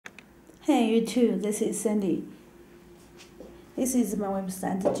Hey you too, this is Sandy. This is my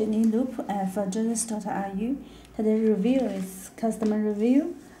website Jennynfljerseys.ru. Today's review is customer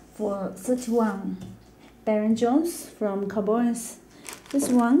review for 31 Byron Jones from Cowboys. This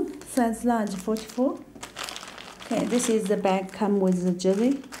one size large 44. Okay, this is the bag come with the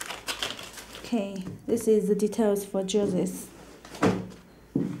jersey. Okay, this is the details for jerseys.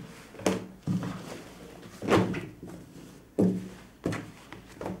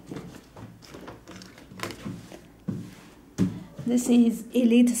 This is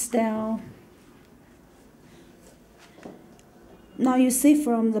elite style. Now you see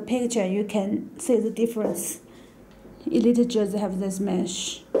from the picture, you can see the difference. Elite jersey have this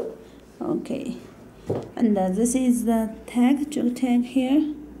mesh. Okay, and this is the tag, joke tag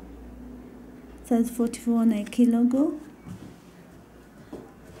here. Size 44 Nike logo.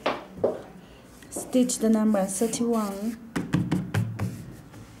 Stitch the number 31.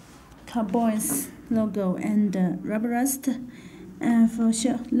 Cowboys logo and rubber rust. For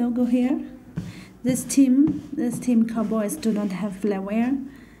sure, logo here. This team Cowboys do not have flat wear,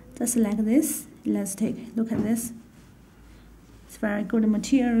 just like this elastic. Look at this. It's very good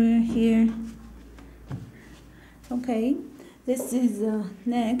material here. Okay, this is the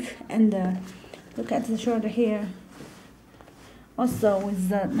neck and look at the shoulder here. Also with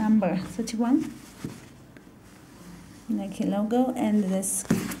the number 31. Nike logo and this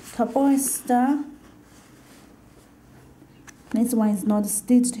Cowboys star. This one is not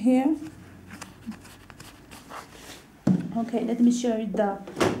stitched here. Okay, let me show you the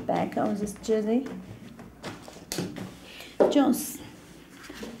back of this jersey. Jones,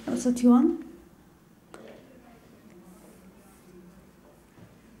 31.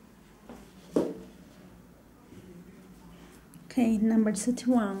 Okay, number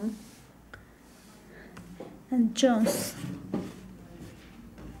 31. And Jones.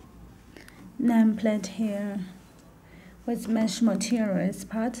 Nameplate here. With mesh material is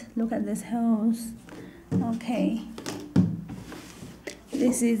part. Look at this holes. Okay.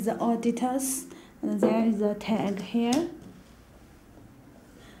 This is all details, and there is a tag here.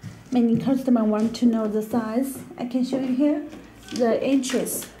 Many customers want to know the size. I can show you here the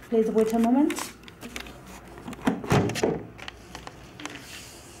inches. Please wait a moment.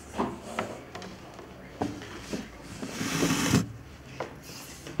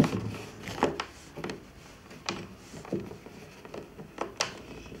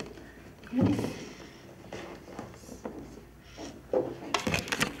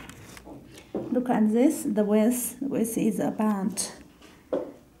 Look at this, the width is about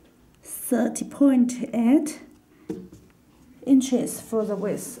 30.8 inches for the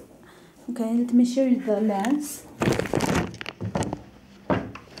width. Okay, let me show you the length.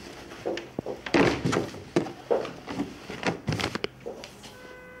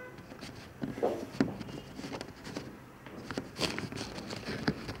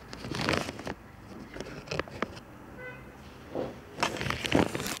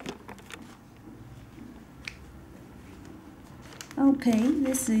 Okay,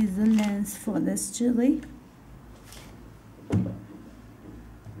 this is the length for this jersey.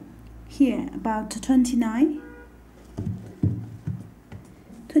 Here, about 29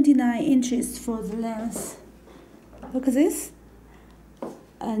 inches for the length. Look at this.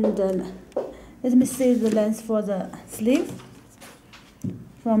 And let me see the length for the sleeve.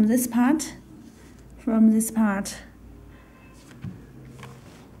 From this part,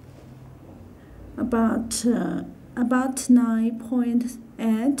 about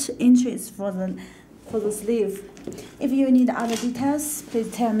 9.8 inches for the sleeve. If you need other details, please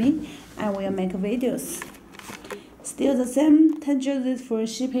tell me. I will make videos. Still the same 10 jerseys for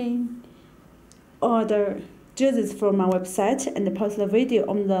shipping. Order jerseys from my website and post the video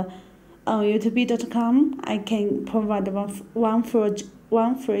on youtube.com. I can provide one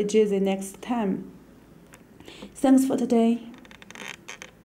free jersey next time. Thanks for today.